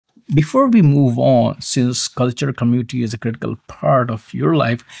Before we move on, since culture community is a critical part of your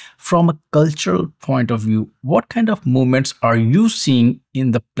life, from a cultural point of view, what kind of movements are you seeing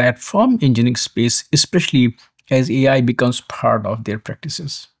in the platform engineering space, especially as AI becomes part of their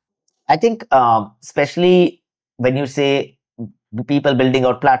practices? I think, especially when you say people building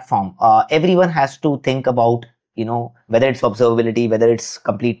out platform, everyone has to think about, whether it's observability, whether it's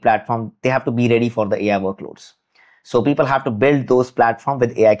complete platform, they have to be ready for the AI workloads. So people have to build those platform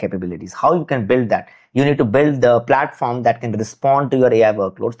with AI capabilities. How you can build that? You need to build the platform that can respond to your AI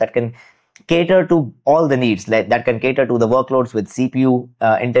workloads, that can cater to all the needs, like that can cater to the workloads with CPU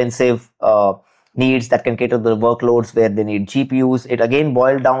intensive needs, that can cater to the workloads where they need GPUs. It again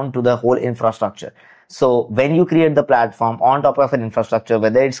boils down to the whole infrastructure. So when you create the platform on top of an infrastructure,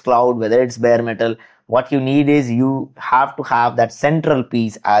 whether it's cloud, whether it's bare metal, what you need is you have to have that central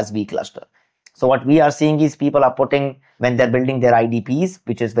piece as vCluster. So what we are seeing is people are putting, when they're building their IDPs,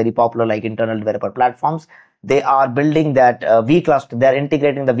 which is very popular like internal developer platforms, they are building that vCluster, they're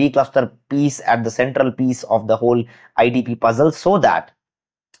integrating the vCluster piece at the central piece of the whole IDP puzzle, so that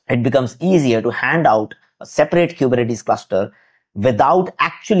it becomes easier to hand out a separate Kubernetes cluster without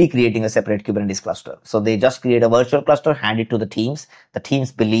actually creating a separate Kubernetes cluster. So they just create a virtual cluster, hand it to the teams. The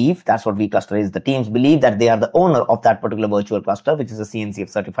teams believe, that's what vCluster is, the teams believe that they are the owner of that particular virtual cluster, which is a CNCF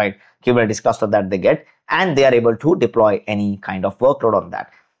certified Kubernetes cluster that they get, and they are able to deploy any kind of workload on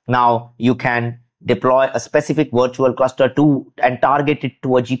that. Now you can deploy a specific virtual cluster to and target it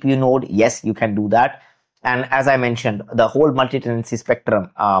to a GPU node. Yes, you can do that. And as I mentioned, the whole multi-tenancy spectrum,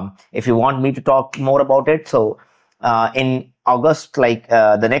 if you want me to talk more about it, so in August, like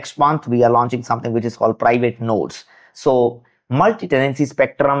the next month, we are launching something which is called private nodes. So multi-tenancy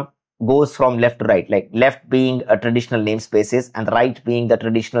spectrum goes from left to right, like left being a traditional namespaces and right being the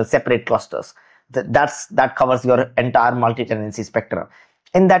traditional separate clusters. That covers your entire multi-tenancy spectrum.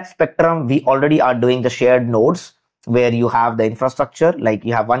 In that spectrum, we already are doing the shared nodes, where you have the infrastructure, like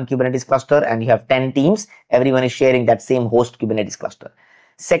you have one Kubernetes cluster and you have 10 teams. Everyone is sharing that same host Kubernetes cluster.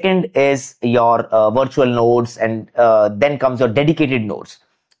 Second is your virtual nodes, and then comes your dedicated nodes.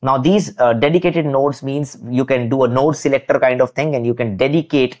 Now these dedicated nodes means you can do a node selector kind of thing, and you can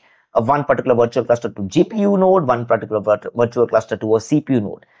dedicate one particular virtual cluster to GPU node, one particular virtual cluster to a CPU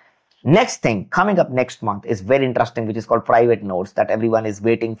node. Next thing coming up next month is very interesting, which is called private nodes, that everyone is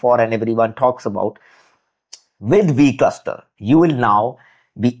waiting for and everyone talks about. With vCluster, you will now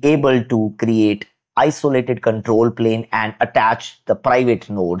be able to create isolated control plane and attach the private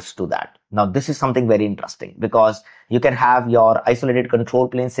nodes to that. Now, this is something very interesting, because you can have your isolated control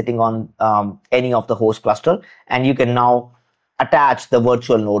plane sitting on any of the host cluster, and you can now attach the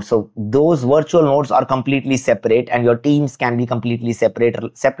virtual nodes. So those virtual nodes are completely separate, and your teams can be completely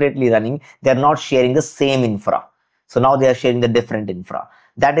separately running. They're not sharing the same infra. So now they are sharing the different infra.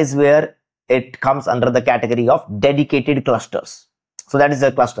 That is where it comes under the category of dedicated clusters. So that is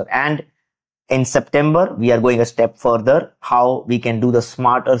a cluster. And in September, we are going a step further, how we can do the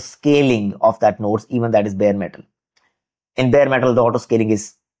smarter scaling of that nodes, even that is bare metal. In bare metal, the auto scaling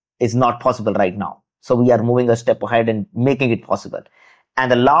is not possible right now. So we are moving a step ahead and making it possible.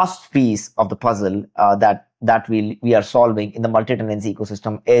 And the last piece of the puzzle that we are solving in the multi-tenancy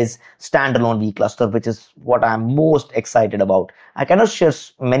ecosystem is standalone vCluster, which is what I'm most excited about. I cannot share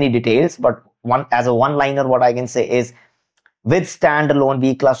many details, but as a one-liner, what I can say is, with standalone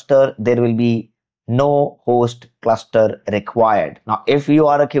vCluster, there will be no host cluster required. Now, if you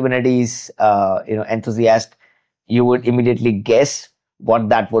are a Kubernetes enthusiast, you would immediately guess what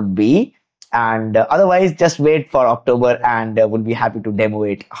that would be. And otherwise, just wait for October, and we'll be happy to demo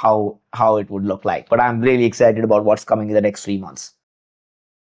it, how it would look like. But I'm really excited about what's coming in the next 3 months.